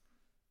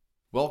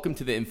Welcome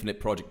to the Infinite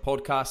Project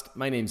podcast.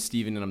 My name's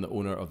Stephen and I'm the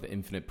owner of the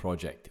Infinite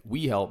Project.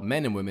 We help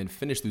men and women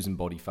finish losing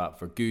body fat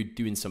for good,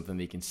 doing something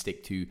they can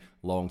stick to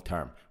long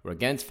term. We're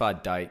against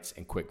fad diets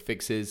and quick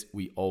fixes.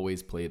 We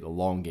always play the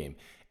long game.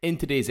 In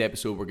today's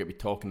episode, we're going to be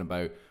talking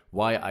about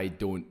why I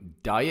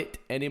don't diet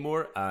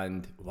anymore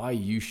and why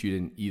you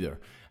shouldn't either.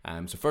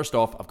 So first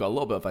off, I've got a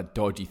little bit of a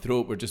dodgy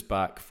throat. We're just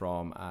back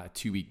from a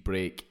 2-week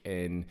break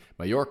in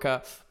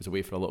Mallorca. I was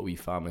away for a little wee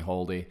family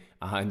holiday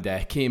and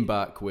came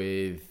back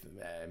with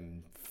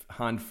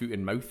hand, foot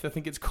and mouth, I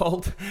think it's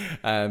called.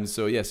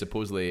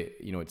 Supposedly,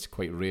 it's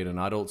quite rare in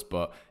adults,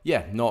 but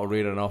not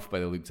rare enough by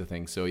the looks of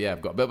things. So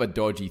I've got a bit of a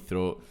dodgy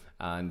throat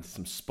and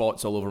some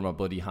spots all over my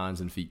bloody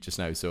hands and feet just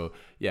now. So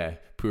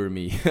poor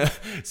me.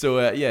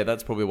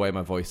 That's probably why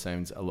my voice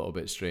sounds a little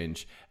bit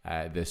strange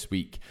this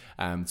week.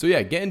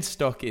 Getting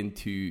stuck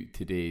into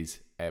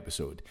today's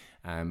episode.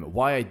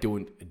 Why I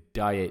don't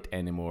diet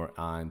anymore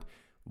and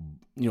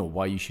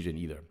why you shouldn't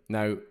either.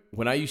 Now,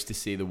 when I used to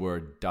say the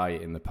word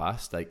diet in the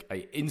past,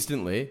 I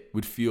instantly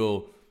would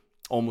feel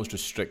almost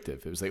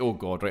restrictive. It was like, oh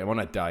God, right, I'm on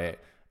a diet.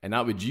 And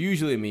that would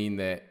usually mean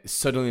that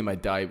suddenly my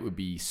diet would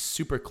be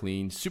super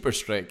clean, super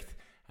strict.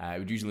 It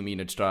would usually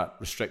mean I'd start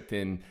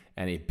restricting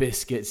any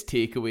biscuits,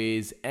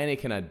 takeaways, any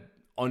kind of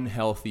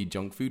unhealthy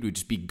junk food would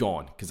just be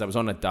gone because I was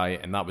on a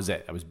diet and that was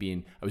it. I was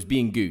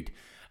being good.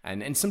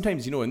 And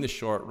sometimes, in the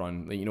short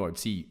run, I'd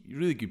see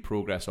really good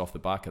progress off the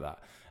back of that.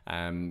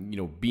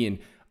 Being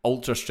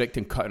ultra strict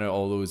and cutting out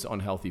all those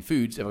unhealthy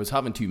foods, if I was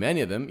having too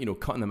many of them,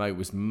 cutting them out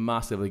was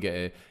massively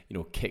going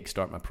to,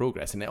 kickstart my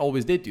progress. And it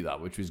always did do that,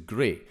 which was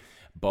great.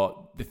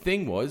 But the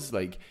thing was,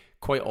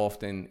 quite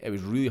often, it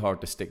was really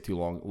hard to stick to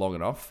long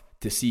enough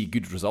to see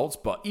good results.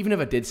 But even if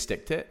I did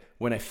stick to it,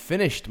 when I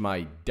finished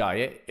my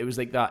diet, it was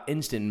like that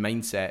instant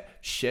mindset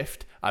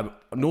shift. I'm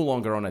no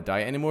longer on a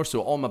diet anymore,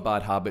 so all my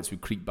bad habits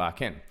would creep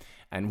back in.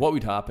 And what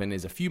would happen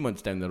is a few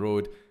months down the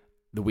road,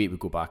 the weight would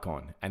go back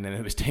on. And then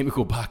it was time to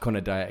go back on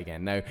a diet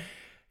again. Now,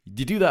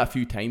 you do that a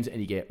few times and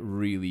you get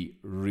really,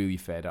 really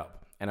fed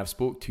up. And I've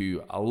spoke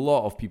to a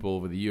lot of people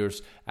over the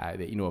years that,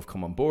 have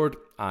come on board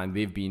and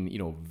they've been,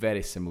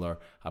 very similar.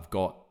 Have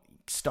got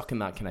stuck in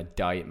that kind of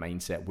diet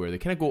mindset where they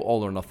kind of go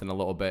all or nothing a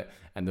little bit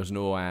and there's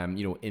no,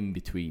 in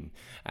between.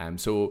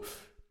 So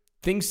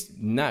things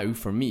now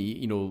for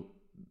me,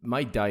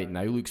 my diet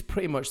now looks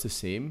pretty much the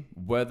same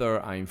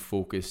whether I'm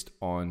focused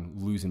on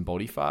losing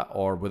body fat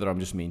or whether I'm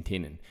just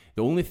maintaining.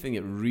 The only thing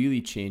that really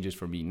changes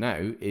for me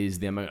now is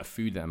the amount of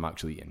food that I'm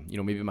actually eating.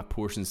 Maybe my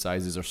portion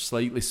sizes are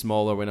slightly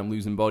smaller when I'm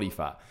losing body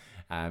fat.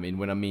 And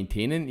when I'm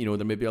maintaining,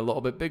 they may be a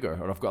little bit bigger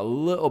or I've got a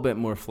little bit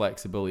more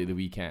flexibility the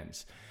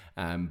weekends.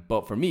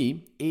 But for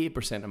me,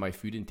 80% of my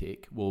food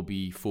intake will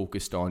be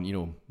focused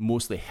on,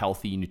 mostly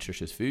healthy,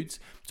 nutritious foods.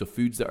 So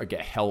foods that are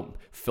going to help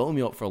fill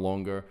me up for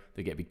longer.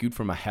 They get to be good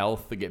for my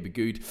health. They get to be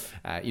good,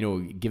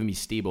 giving me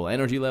stable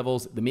energy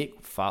levels. They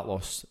make fat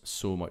loss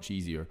so much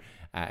easier.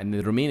 And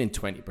the remaining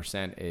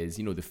 20% is,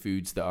 the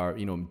foods that are,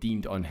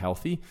 deemed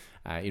unhealthy,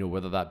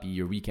 whether that be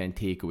your weekend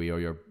takeaway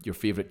or your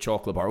favorite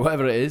chocolate bar,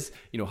 whatever it is,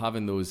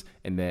 having those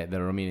in the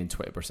remaining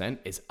 20%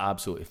 is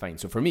absolutely fine.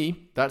 So for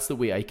me, that's the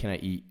way I kind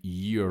of eat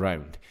year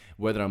round,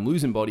 whether I'm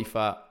losing body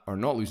fat or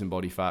not losing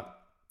body fat.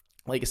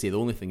 Like I say, the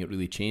only thing that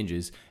really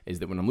changes is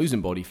that when I'm losing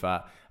body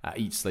fat, I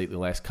eat slightly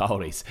less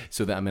calories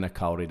so that I'm in a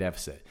calorie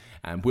deficit.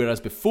 Whereas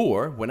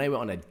before, when I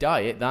went on a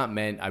diet, that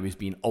meant I was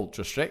being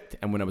ultra strict.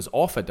 And when I was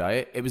off a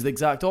diet, it was the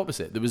exact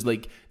opposite. There was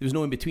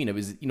no in between. It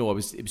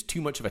was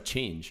too much of a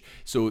change.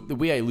 So the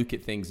way I look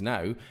at things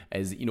now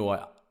is,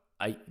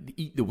 I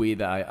eat the way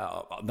that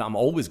I'm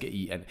always going to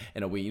eat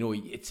in a way,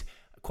 it's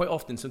quite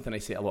often something I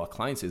say to a lot of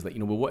clients is we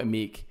want to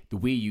make the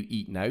way you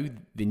eat now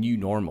the new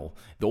normal.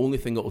 The only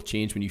thing that will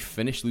change when you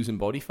finish losing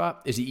body fat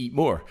is you eat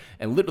more.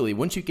 And literally,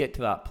 once you get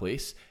to that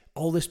place,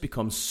 all this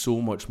becomes so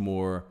much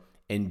more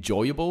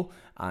enjoyable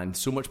and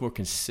so much more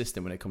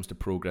consistent when it comes to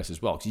progress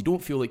as well, because you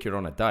don't feel like you're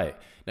on a diet.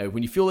 Now,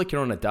 when you feel like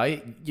you're on a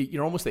diet,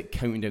 you're almost like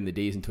counting down the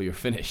days until you're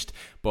finished.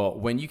 But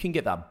when you can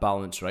get that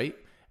balance right,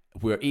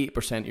 where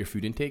 80% of your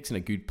food intake's in a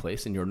good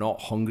place and you're not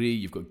hungry,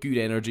 you've got good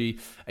energy,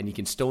 and you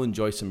can still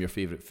enjoy some of your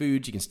favorite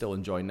foods, you can still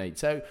enjoy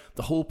nights out,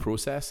 the whole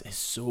process is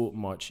so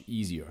much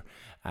easier.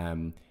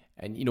 And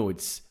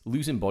it's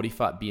losing body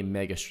fat, being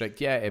mega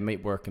strict. Yeah, it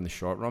might work in the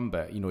short run,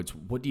 but it's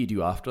what do you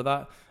do after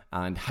that?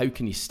 And how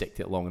can you stick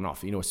to it long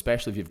enough?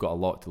 Especially if you've got a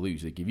lot to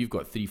lose. Like if you've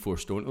got 3-4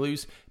 stone to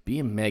lose,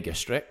 being mega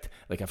strict.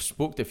 Like I've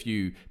spoke to a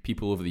few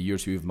people over the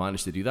years who have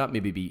managed to do that.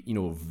 Maybe be,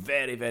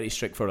 very, very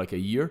strict for like a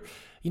year.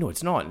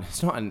 It's not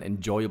an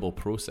enjoyable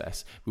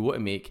process. We want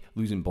to make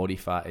losing body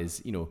fat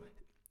as,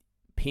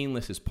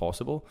 painless as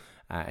possible.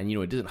 And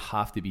it doesn't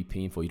have to be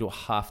painful. You don't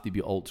have to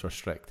be ultra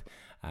strict.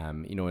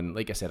 And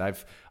like I said,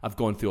 I've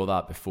gone through all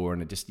that before,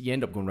 and you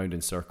end up going round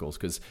in circles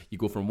because you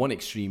go from one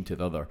extreme to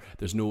the other.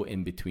 There's no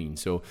in between.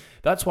 So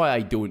that's why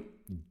I don't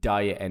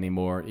diet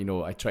anymore.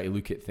 I try to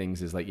look at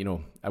things as I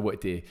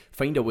wanted to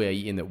find a way of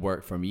eating that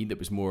worked for me, that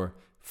was more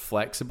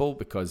flexible,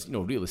 because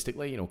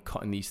realistically,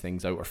 cutting these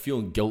things out or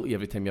feeling guilty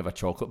every time you have a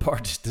chocolate bar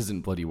just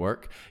doesn't bloody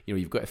work.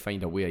 You've got to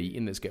find a way of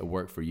eating that's going to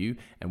work for you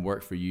and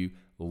work for you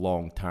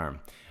long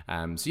term.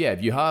 So yeah,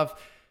 if you have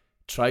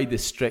tried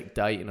this strict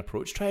dieting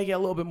approach, try to get a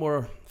little bit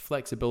more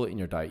flexibility in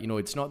your diet.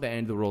 It's not the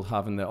end of the world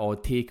having the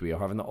odd takeaway or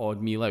having the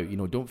odd meal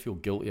out. Don't feel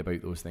guilty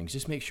about those things.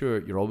 Just make sure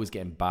you're always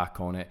getting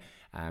back on it.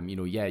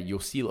 You'll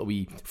see little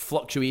wee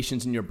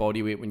fluctuations in your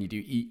body weight when you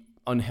do eat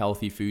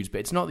unhealthy foods, but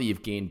it's not that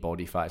you've gained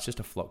body fat, it's just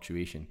a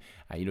fluctuation.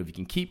 If you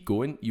can keep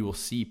going, you will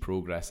see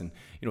progress, and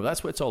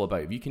that's what it's all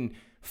about. If you can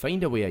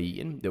find a way of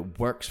eating that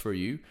works for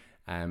you,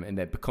 and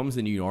that becomes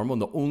the new normal,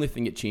 and the only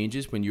thing it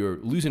changes when you're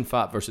losing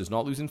fat versus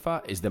not losing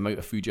fat is the amount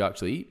of food you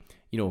actually eat,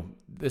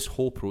 this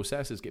whole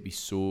process is going to be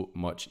so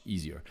much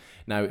easier.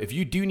 Now, if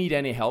you do need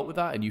any help with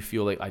that and you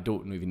feel like I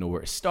don't even know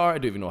where to start, I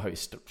don't even know how to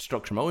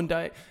structure my own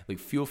diet,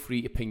 feel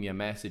free to ping me a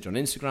message on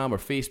Instagram or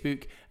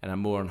Facebook, and I'm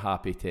more than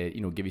happy to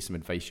give you some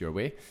advice your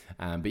way.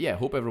 But yeah,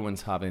 hope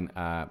everyone's having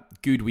a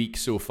good week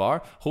so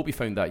far. Hope you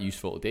found that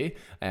useful today.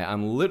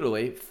 I'm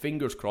literally,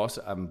 fingers crossed,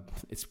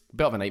 it's a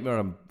bit of a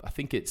nightmare. I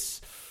think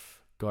it's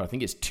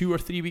 2 or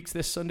 3 weeks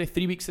this Sunday,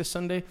 3 weeks this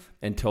Sunday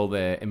until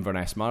the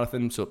Inverness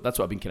Marathon. So that's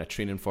what I've been kind of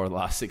training for the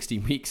last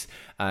 16 weeks.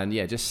 And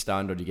yeah, just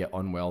standard, you get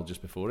unwell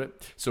just before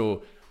it.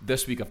 So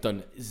this week I've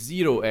done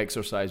 0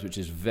 exercise, which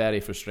is very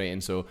frustrating.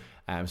 So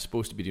I'm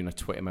supposed to be doing a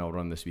 20-mile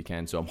run this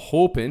weekend. So I'm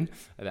hoping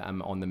that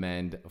I'm on the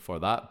mend for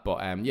that.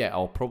 But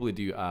I'll probably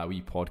do a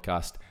wee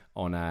podcast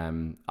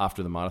on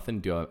after the marathon,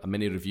 do a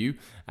mini review,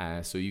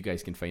 so you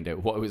guys can find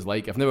out what it was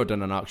like. I've never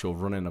done an actual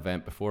running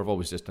event before. I've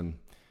always just done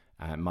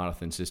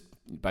marathons just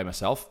by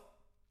myself,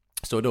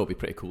 so it'll be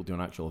pretty cool to do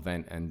an actual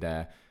event and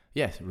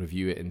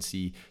review it and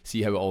see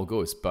how it all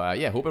goes. But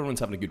hope everyone's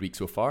having a good week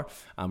so far,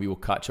 and we will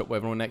catch up with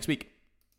everyone next week.